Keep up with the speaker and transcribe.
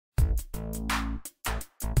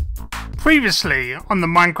Previously on the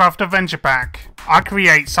Minecraft Adventure Pack, I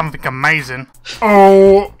create something amazing.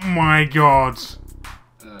 Oh my god.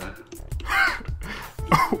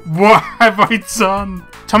 What have I done?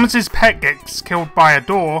 Thomas's pet gets killed by a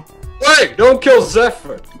door. Wait, don't kill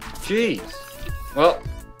Zephyr. Jeez. Well,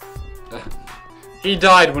 he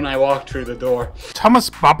died when I walked through the door.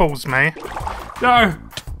 Thomas bubbles me. No,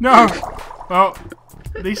 no. Well,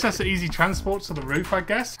 at least that's an easy transport to the roof, I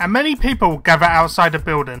guess. And many people gather outside the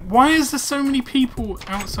building. Why is there so many people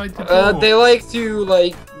outside the door? They like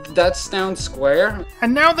to, that's down square.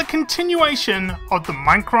 And now the continuation of the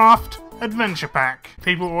Minecraft Adventure Pack.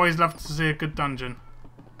 People always love to see a good dungeon.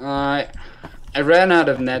 I ran out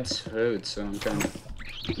of Ned's food, so I'm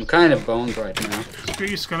kind of boned right now. Screw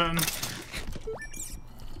you, skeleton.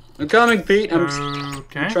 I'm coming, Pete. I'm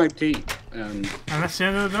trying to eat. And that's the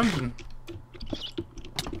end of the dungeon.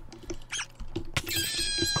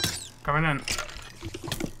 Coming in.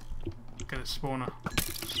 Get a spawner.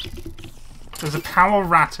 There's a power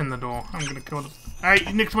rat in the door. I'm gonna kill them. Hey,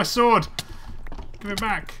 you nicked my sword! Give it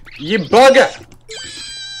back. You bugger!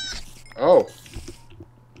 Oh.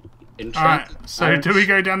 Alright, so do we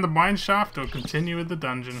go down the mine shaft or continue with the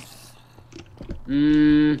dungeon?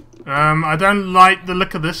 I don't like the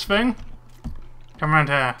look of this thing. Come around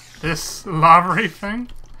here. This lava-y thing.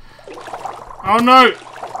 Oh no!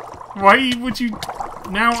 Why would you...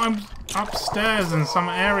 Now I'm upstairs in some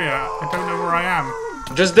area. I don't know where I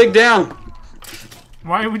am. Just dig down.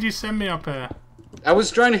 Why would you send me up here? I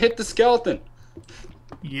was trying to hit the skeleton.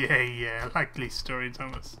 Yeah, likely story,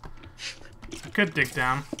 Thomas. I could dig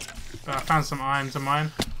down, but I found some irons of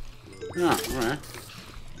mine. Oh, alright.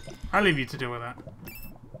 I'll leave you to deal with that.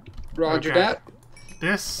 Roger that.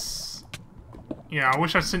 This... Yeah, I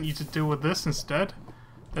wish I sent you to deal with this instead.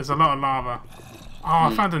 There's a lot of lava. Oh,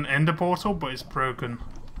 I found an ender portal, but it's broken.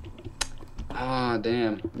 Ah,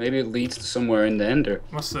 damn. Maybe it leads to somewhere in the ender.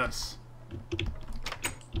 What's this?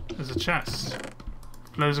 There's a chest.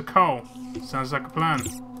 Loads of coal. Sounds like a plan.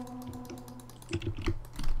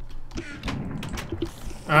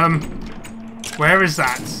 Where is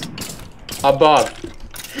that? Above.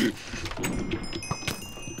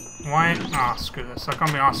 Why? Ah, screw this. I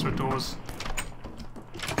can't be asked for doors.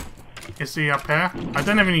 Is he up here? I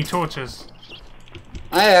don't have any torches.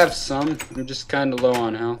 I have some. I'm just kind of low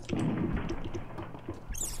on health.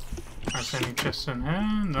 Is there any chests in here?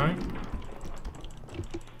 No.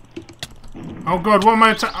 Oh god, what am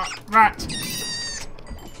I rat!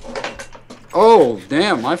 Oh,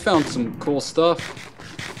 damn. I found some cool stuff.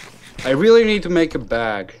 I really need to make a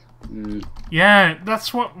bag. Yeah,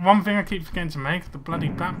 that's one thing I keep forgetting to make. The bloody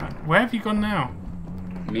backpack. Where have you gone now?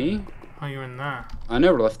 Me? Oh, you're in there. I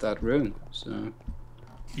never left that room, so...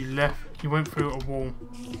 You went through a wall.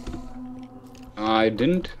 I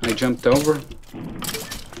didn't. I jumped over.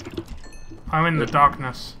 I'm in the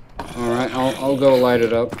darkness. Alright, I'll go light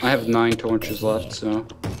it up. I have 9 torches left, so...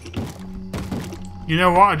 You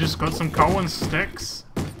know what? I just got some coal and sticks.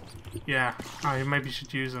 Yeah, I maybe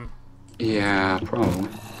should use them. Yeah, probably.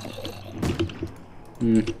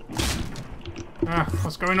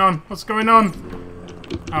 What's going on? What's going on?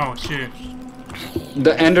 Oh, shoot.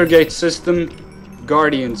 The Endergate system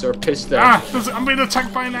guardians are pissed off. I'm being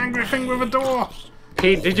attacked by an angry thing with a door.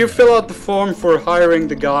 Pete, did you fill out the form for hiring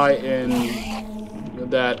the guy in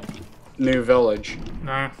that new village?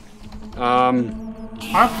 No. I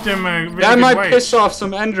have to do him a really that good might wage. piss off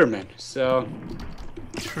some Endermen, so...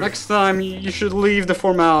 True. Next time, you should leave the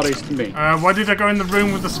formalities to me. Why did I go in the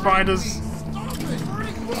room with the spiders?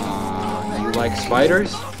 You like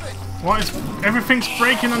spiders? What is... Everything's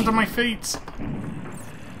breaking under my feet.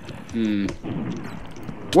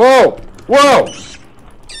 Whoa! Whoa!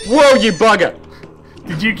 Whoa, you bugger!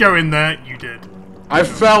 Did you go in there? You did. I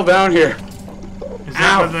fell down here. Is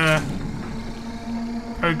that where the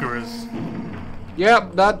ogre is?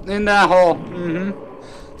 Yep, in that hole.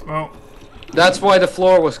 Well... That's why the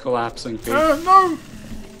floor was collapsing, Pete. No!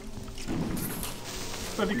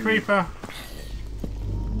 Bloody creeper.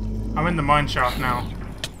 I'm in the mine shaft now.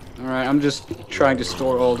 Alright, I'm just trying to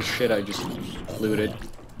store all the shit I just looted.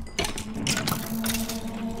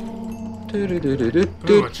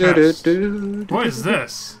 Ooh, a chest. What is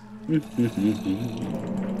this?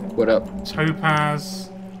 What up? Topaz.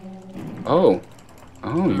 Oh,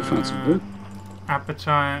 you found some loot.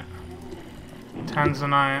 Apatite.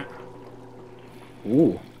 Tanzanite.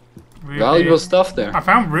 Ooh. Ruby. Valuable stuff there. I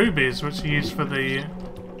found rubies, which are used for the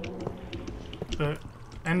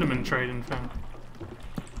Enderman trading thing.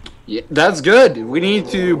 Yeah, that's good. We need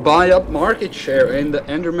to buy up market share in the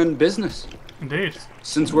Enderman business. Indeed.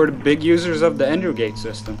 Since we're the big users of the Endergate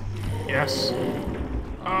system. Yes.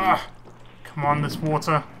 Ah, come on, this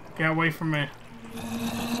water. Get away from me.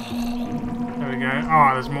 There we go. Oh,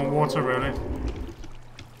 there's more water, really.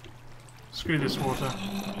 Screw this water.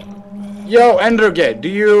 Yo, Endergate, do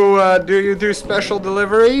you do special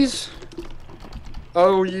deliveries?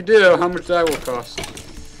 Oh, you do. How much that will cost?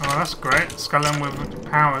 Oh, that's great. Skeleton with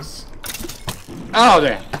powers. Oh,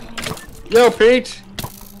 damn. Yo, Pete.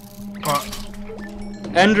 What?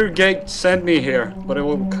 Endergate sent me here, but it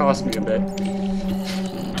will cost me a bit.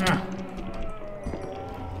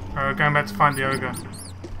 We're going back to find the ogre.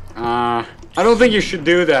 I don't think you should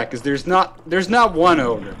do that, because there's not one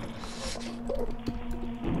ogre.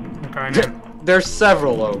 I'm going in. There's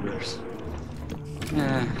several ogres.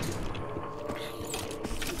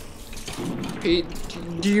 Pete,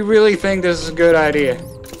 do you really think this is a good idea?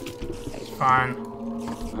 It's fine.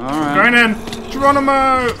 Alright. Going in!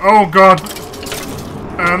 Geronimo! Oh god!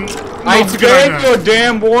 I gave you a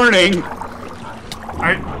damn warning!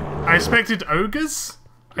 I expected ogres?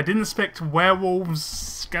 I didn't expect werewolves,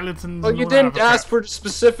 skeletons. Well, and you all that didn't other ask crap. for the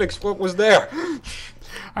specifics. What was there?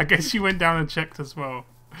 I guess you went down and checked as well.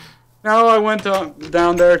 No, I went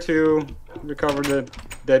down there to recover the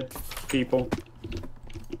dead people.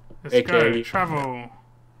 Let's AKA. go. Travel.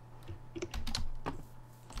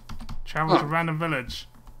 Travel to random village.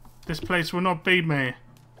 This place will not feed me.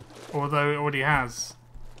 Although it already has.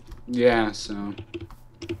 Yeah, so...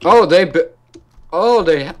 Oh, they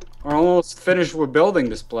are almost finished with building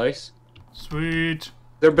this place. Sweet.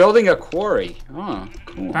 They're building a quarry. Oh,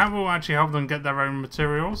 cool. That will actually help them get their own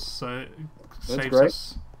materials, so it saves great.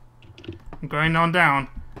 us. I'm going on down.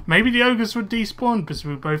 Maybe the ogres would despawn because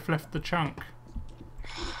we both left the chunk.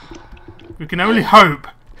 We can only hope.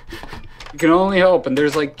 You can only hope, and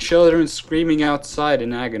there's like children screaming outside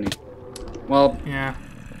in agony. Well, Yeah.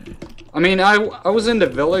 I mean, I was in the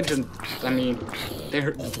village, and I mean,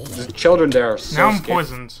 the children there are so Now I'm scared.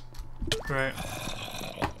 poisoned. Great.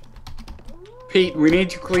 Pete, we need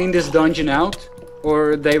to clean this dungeon out,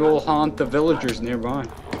 or they will haunt the villagers nearby.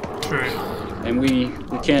 True. And we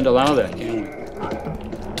can't allow that, can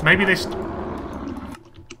we? Maybe they.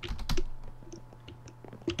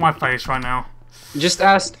 My face right now. Just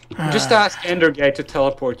ask Endergate to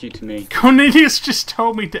teleport you to me. Cornelius just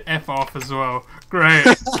told me to F off as well. Great.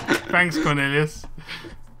 Thanks, Cornelius.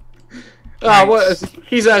 Ah,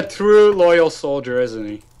 he's a true loyal soldier, isn't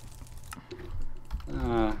he?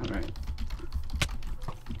 Alright.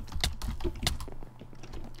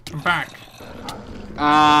 I'm back.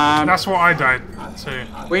 Um, That's what I died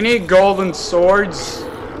to. we need golden swords.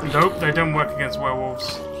 Nope, they don't work against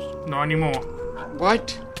werewolves. Not anymore.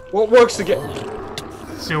 What? What works again?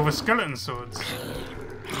 Silver skeleton swords.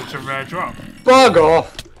 Which are rare drop. Bug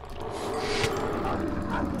off!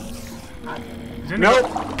 Is it Nope,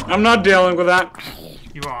 I'm not dealing with that.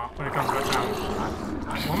 You are, when it comes back down.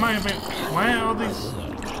 What am I a bit... Where are these...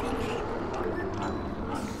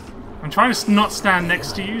 I'm trying to not stand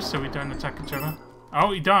next to you so we don't attack each other.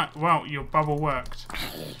 Oh, you died. Well, your bubble worked.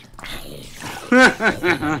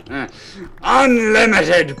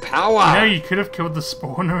 Unlimited power! You know, you could have killed the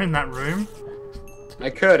spawner in that room. I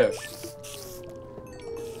could have.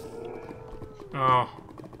 Oh.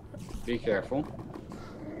 Be careful.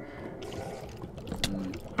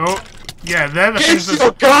 Oh, yeah, they're the things Get that...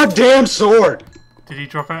 your goddamn sword! Did he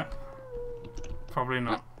drop it? Probably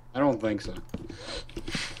not. I don't think so.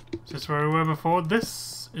 Is this where we were before?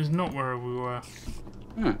 This is not where we were.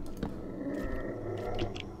 Huh.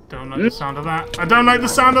 Don't like the sound of that. I don't like the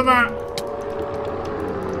sound of that!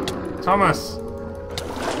 Thomas!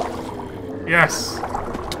 Yes!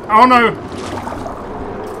 Oh no!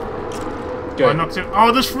 Good. I knocked it.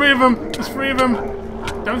 Oh, there's three of them! There's three of them!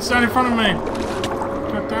 Don't stand in front of me!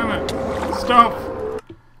 God damn it! Stop!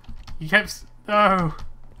 He kept... No!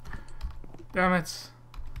 Damn it!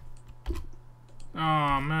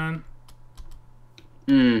 Oh man.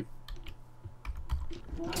 Hmm.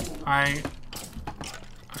 I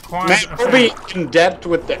acquired Man, a we'll thing. be in depth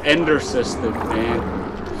with the Ender system, man.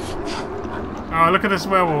 Oh, look at this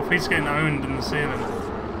werewolf. He's getting owned in the ceiling.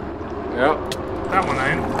 Yep. That one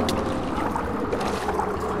ain't.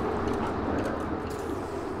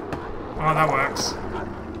 Oh, that works.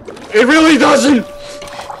 It really doesn't!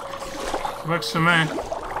 Works for me.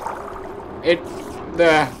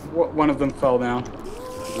 One of them fell down.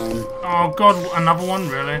 Oh god, another one,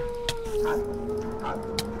 really?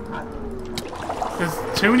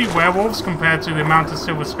 There's too many werewolves compared to the amount of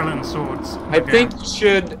silver skeleton swords. I think you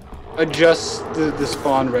should adjust the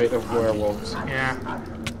spawn rate of werewolves. Yeah.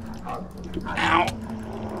 Ow!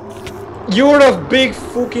 You're a big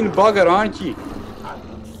fucking bugger, aren't you?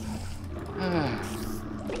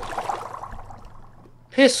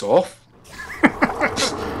 Piss off.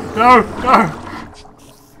 No, no!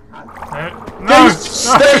 No!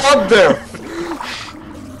 Stay up there!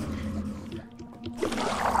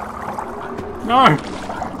 No!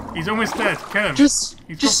 He's almost dead. Kill him. Just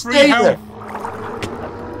He's got 3 stay health. there.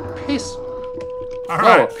 Piss.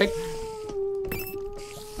 Alright. Oh,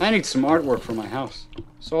 I need some artwork for my house.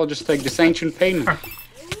 So I'll just take this ancient painting.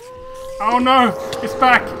 Oh no! It's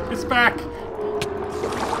back! It's back!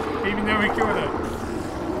 Even though we killed it.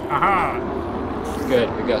 Aha! Good,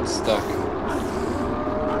 it got stuck.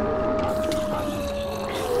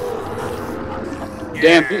 Yeah.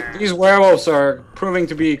 Damn, these werewolves are proving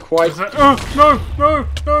to be quite... Oh! No! No!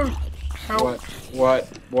 No! Help! What?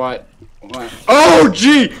 Oh,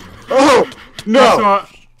 gee! Oh! No! Guess what?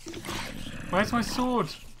 Where's my sword?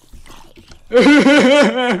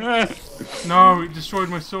 No, it destroyed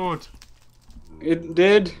my sword. It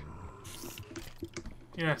did?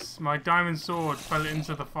 Yes, my diamond sword fell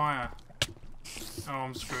into the fire. Oh,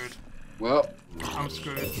 I'm screwed. Well... I'm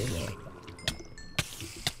screwed.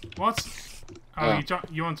 What? Oh,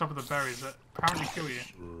 you're on top of the berries that apparently kill you.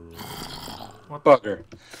 What? Bugger.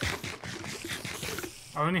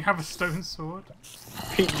 I only have a stone sword?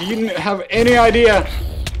 Pete, do you have any idea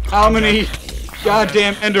how many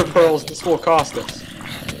goddamn ender pearls this will cost us?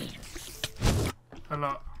 A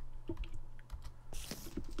lot.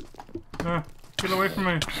 No, get away from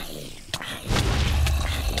me.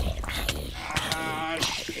 Ah,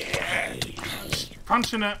 shit.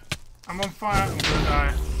 Punching it. I'm on fire. I'm gonna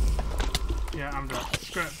die. Yeah, I'm dead.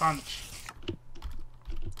 Screw it, punch.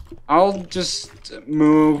 I'll just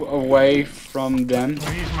move away from them.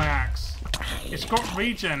 I'll use my axe. It's got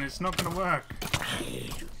regen. It's not gonna work.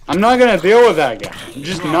 I'm not gonna deal with that guy. I'm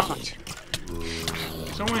just You are. not.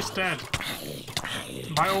 It's almost dead.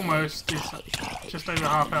 By almost, it's just over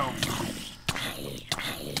half health.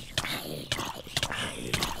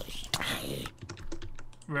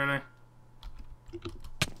 Really?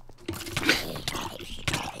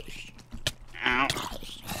 Ow.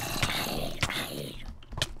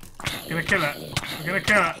 Gonna kill it. I'm gonna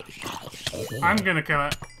kill it. I'm gonna kill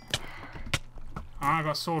it. Oh, I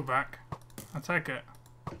got sword back. I'll take it.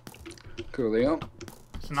 Coolio.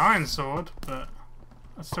 It's an iron sword, but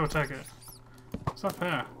I'll still take it. What's up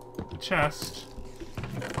here? A chest.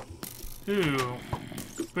 Ooh.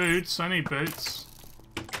 Boots. I need boots.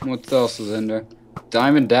 What else is in there?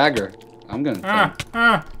 Diamond dagger. I'm gonna take.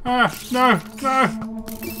 No, no!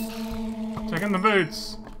 Taking the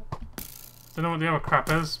boots. Don't know what the other crap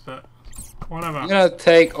is, but whatever. I'm gonna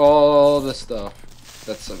take all the stuff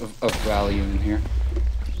that's of value in here.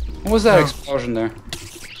 What was that explosion there?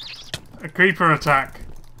 A creeper attack.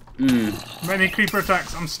 Hmm. Many creeper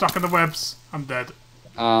attacks. I'm stuck in the webs. I'm dead.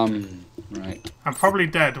 Right. I'm probably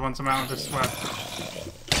dead once I'm out of this web.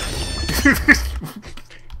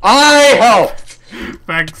 I help!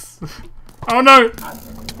 Thanks. Oh no!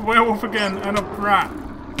 A werewolf again and a rat.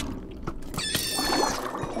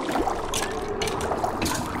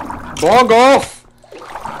 Bog off!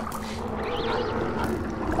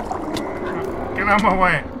 Get out of my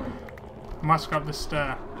way. I must go up this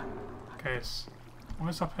staircase.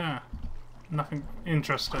 What's up here? Nothing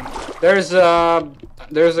interesting. There's a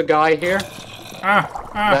guy here.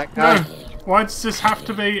 That guy. No! Why does this have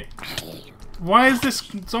to be... Why is this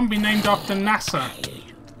zombie named after NASA?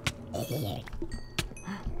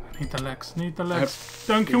 Need the legs, need the legs.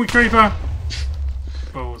 Don't kill me, creeper!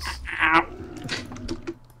 Balls. Ow.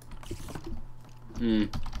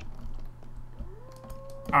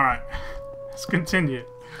 Alright, let's continue.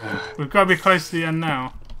 We've got to be close to the end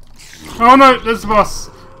now. Oh no, there's the boss!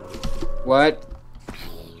 What?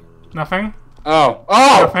 Nothing? Oh.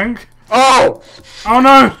 Oh! Nothing? Oh! Oh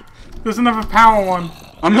no! There's another power one!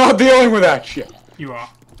 I'm not dealing with that shit. You are.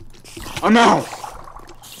 I'm out.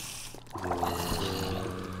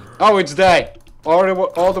 Oh, it's day. All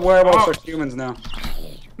the werewolves are humans now.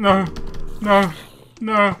 No, no,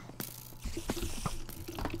 no.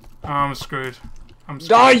 Oh, I'm screwed. I'm screwed.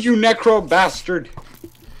 Die, you necro bastard!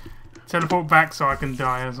 Teleport back so I can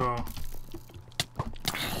die as well.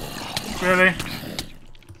 Really?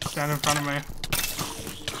 Stand in front of me.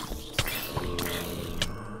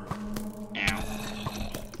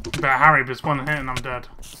 Better hurry, but it's one hit and I'm dead.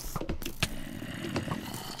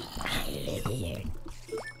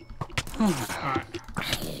 Alright.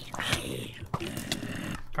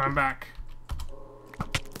 Going back.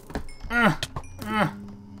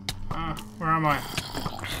 Where am I?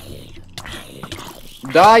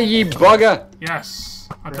 Die, ye bugger! Yes.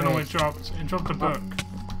 I don't know what it dropped. It dropped a book.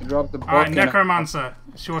 I dropped the book. Alright, Necromancer.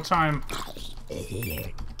 It's your time.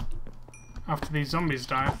 After these zombies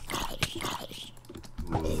die.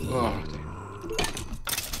 Oh,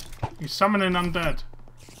 You summoning undead.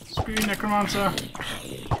 Screw you, Necromancer.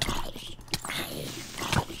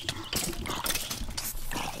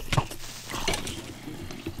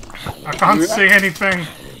 I can't see anything.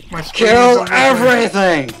 My Kill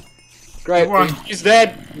everything! Great, he's dead.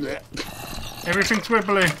 Everything's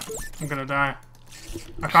wibbly. I'm gonna die.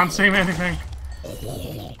 I can't see anything.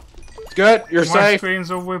 Good, you're My safe.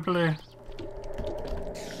 screen's all wibbly.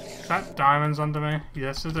 Is that diamonds under me?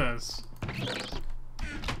 Yes, it is.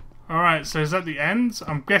 Alright, so is that the end?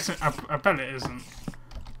 I'm guessing. I bet it isn't.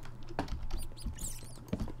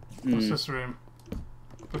 What's this room?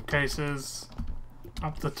 Bookcases.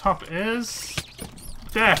 Up the top is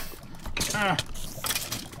death.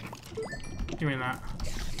 Give me that.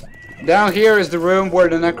 Down here is the room where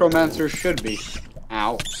the necromancer should be.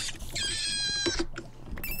 Ow.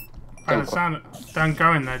 Don't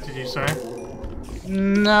go in there, did you say?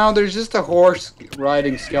 No, there's just a horse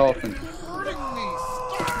riding skeleton.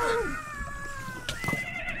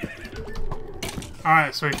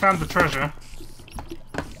 Alright, so we found the treasure.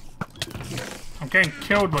 I'm getting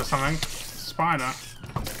killed by something. Spider.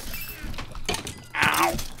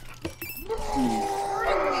 Ow.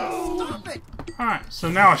 Alright, so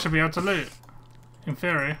now I should be able to loot. In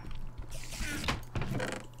theory.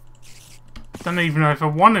 Don't even know if I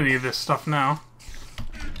want any of this stuff now.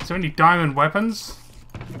 Is there any diamond weapons?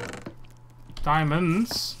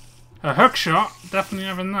 Diamonds. A hook shot. Definitely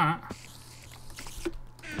having that.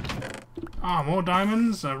 Ah, more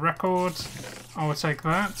diamonds. A record. I will take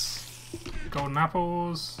that. Golden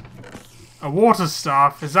apples. A water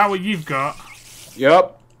staff. Is that what you've got?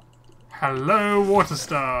 Yep. Hello, water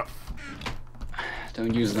staff.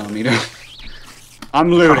 Don't use it on me, though.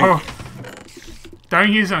 I'm looting. Oh.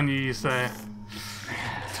 Don't use it on you say.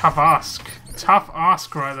 Tough ask. Tough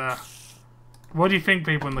ask right there. What do you think,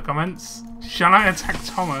 people in the comments? Shall I attack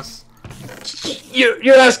Thomas?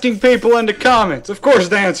 You're asking people in the comments. Of course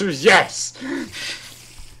the answer is yes.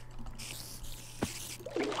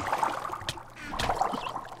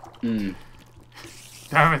 Damn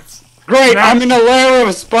it. Great, I'm in a lair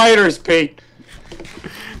of spiders, Pete.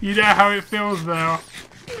 You know how it feels though.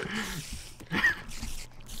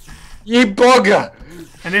 You bugger.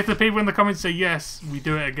 And if the people in the comments say yes, we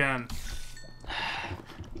do it again.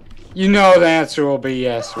 You know the answer will be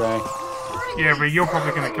yes, right? Yeah, but you're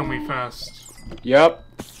probably gonna kill me first. Yep.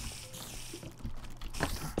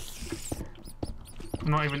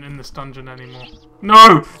 I'm not even in this dungeon anymore.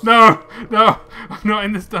 No! No! No! I'm not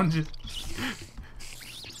in this dungeon.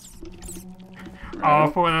 Oh, I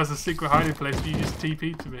thought that was a secret hiding place, but you just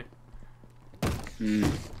TP'd to me.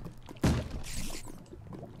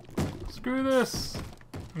 Screw this!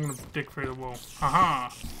 I'm gonna dig through the wall. Haha!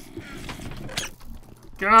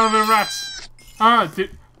 Get out of the rats! Ah,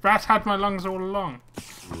 rat had my lungs all along.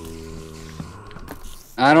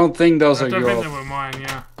 I don't think those are yours. I don't think they were mine,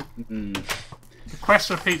 yeah. The quest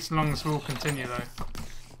for Pete's lungs will continue though.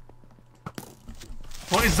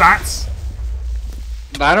 What is that?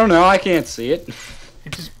 I don't know, I can't see it.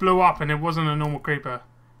 It just blew up and it wasn't a normal creeper.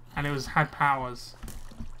 And it had powers.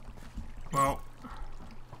 Well,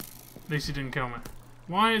 at least he didn't kill me.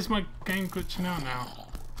 Why is my game glitching out now?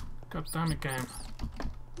 God damn it, game.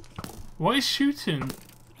 What is shooting?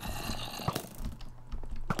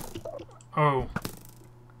 Oh.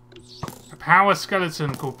 A power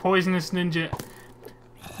skeleton called Poisonous Ninja.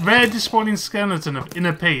 Rare despawning skeleton of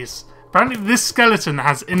inner peace. Apparently this skeleton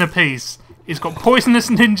has inner peace. It's got Poisonous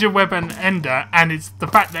Ninja Weapon Ender, and it's the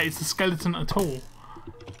fact that it's a skeleton at all.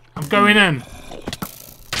 I'm going in.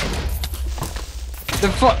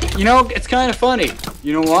 You know, it's kind of funny.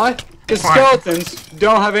 You know why? Because skeletons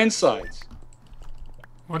don't have insides.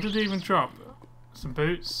 What did he even drop? Some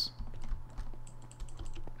boots?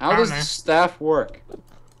 How does the staff work?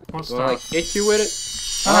 What Do I like hit you with it?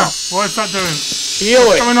 Ah, what is that doing? Heal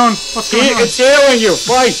What's it. going on? What's going on? It's healing you.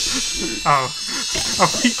 Fight.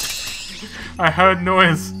 I heard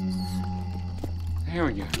noise. There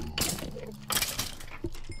we go.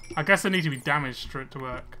 I guess they need to be damaged for it to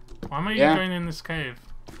work. Why am I even going in this cave?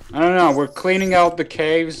 I don't know. We're cleaning out the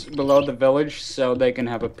caves below the village so they can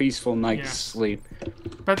have a peaceful night's sleep.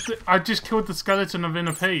 But I just killed the skeleton of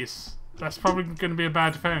inner peace. That's probably going to be a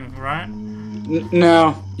bad thing, right?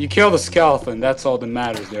 No. You killed the skeleton. That's all that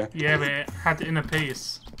matters there. Yeah, but it had the inner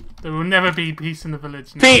peace. There will never be peace in the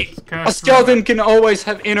village now. Pete! A skeleton can always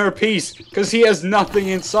have inner peace because he has nothing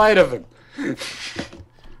inside of him.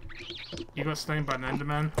 You got slain by an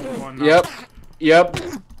Enderman? Yep. Yep.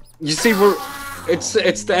 You see, it's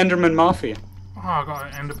the Enderman Mafia. Oh, I got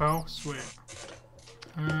an Ender Pearl. Sweet.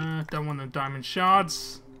 Don't want the diamond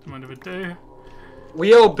shards. Don't want to do.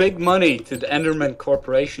 We owe big money to the Enderman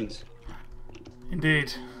corporations.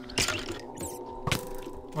 Indeed.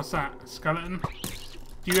 What's that? Skeleton?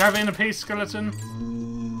 Do you have inner peace, skeleton?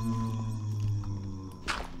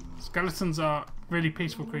 Skeletons are really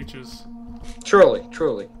peaceful creatures. Truly,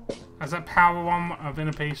 truly. Has that power one of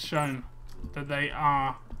inner peace shown that they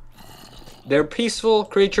are? They're peaceful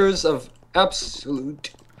creatures of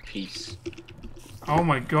absolute peace. Oh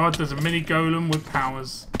my god, there's a mini golem with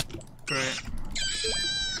powers. Great.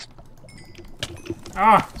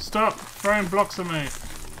 Ah, stop throwing blocks at me.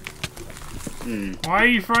 Why are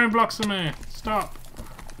you throwing blocks at me? Stop.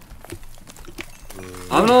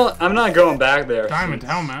 I'm not going back there. Diamond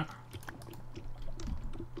helmet.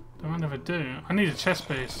 Don't I never do? I need a chest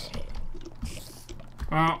piece.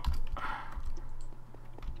 Well,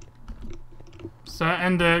 so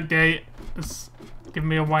Ender Gate is giving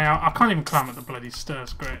me a way out. I can't even climb up the bloody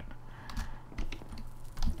stairs. Great.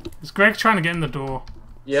 Is Greg trying to get in the door?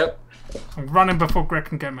 Yep. I'm running before Greg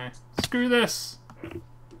can get me. Screw this.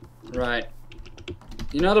 Right.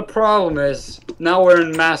 You know the problem is now we're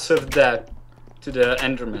in massive debt to the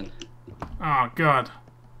Enderman. Oh god.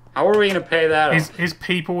 How are we gonna pay that off? His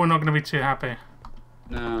people are not going to be too happy.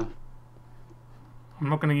 No. I'm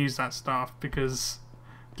not going to use that staff because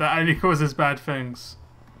that only causes bad things.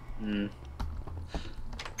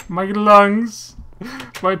 My lungs.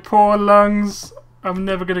 My poor lungs. I'm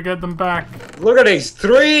never going to get them back. Look at these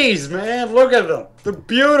trees, man. Look at them. They're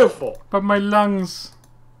beautiful. But my lungs.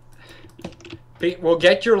 Pete, we'll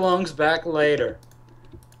get your lungs back later.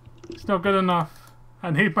 It's not good enough. I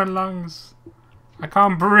need my lungs. I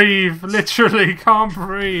can't breathe. Literally can't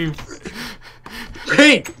breathe.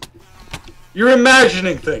 Pete! You're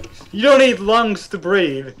imagining things. You don't need lungs to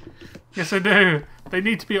breathe. Yes, I do. They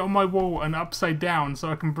need to be on my wall and upside down so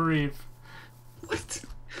I can breathe. What?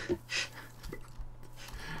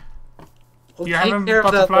 You have a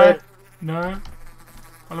butterfly? No?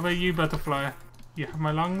 What about you, butterfly? You have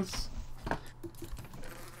my lungs?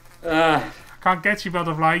 I can't get you,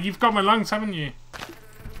 butterfly. You've got my lungs, haven't you?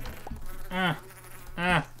 Where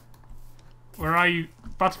are you?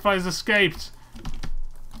 Butterfly's escaped.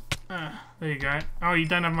 There you go. Oh, you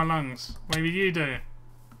don't have my lungs. Maybe you do.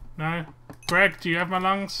 No? Greg, do you have my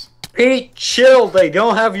lungs? Pete, chill. They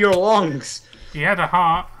don't have your lungs. He had a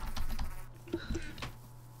heart.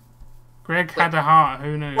 Greg had a heart.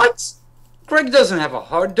 Who knew? What? Greg doesn't have a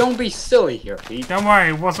heart. Don't be silly here, Pete. Don't worry.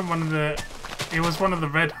 It wasn't one of the. It was one of the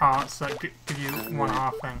red hearts that give you one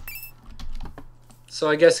heart thing. So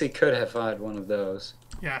I guess he could have had one of those.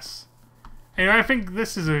 Yes. Anyway, I think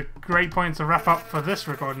this is a great point to wrap up for this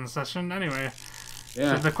recording session. Anyway,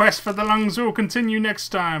 Yeah. so the quest for the lungs will continue next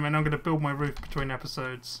time, and I'm going to build my roof between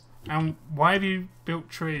episodes. And why have you built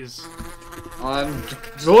trees?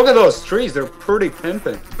 Look at those trees. They're pretty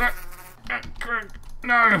pimpin'. Greg,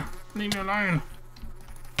 no! Leave me alone.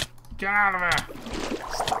 Get out of there.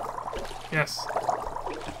 Yes.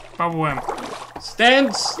 Bubbleworm.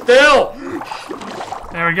 Stand still!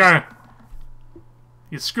 There we go.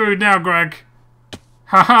 You're screwed now, Greg.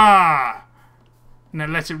 Ha-ha! Now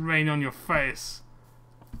let it rain on your face.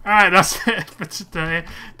 Alright, that's it for today.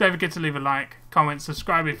 Don't forget to leave a like, comment,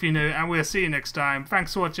 subscribe if you're new, and we'll see you next time.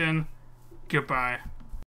 Thanks for watching. Goodbye.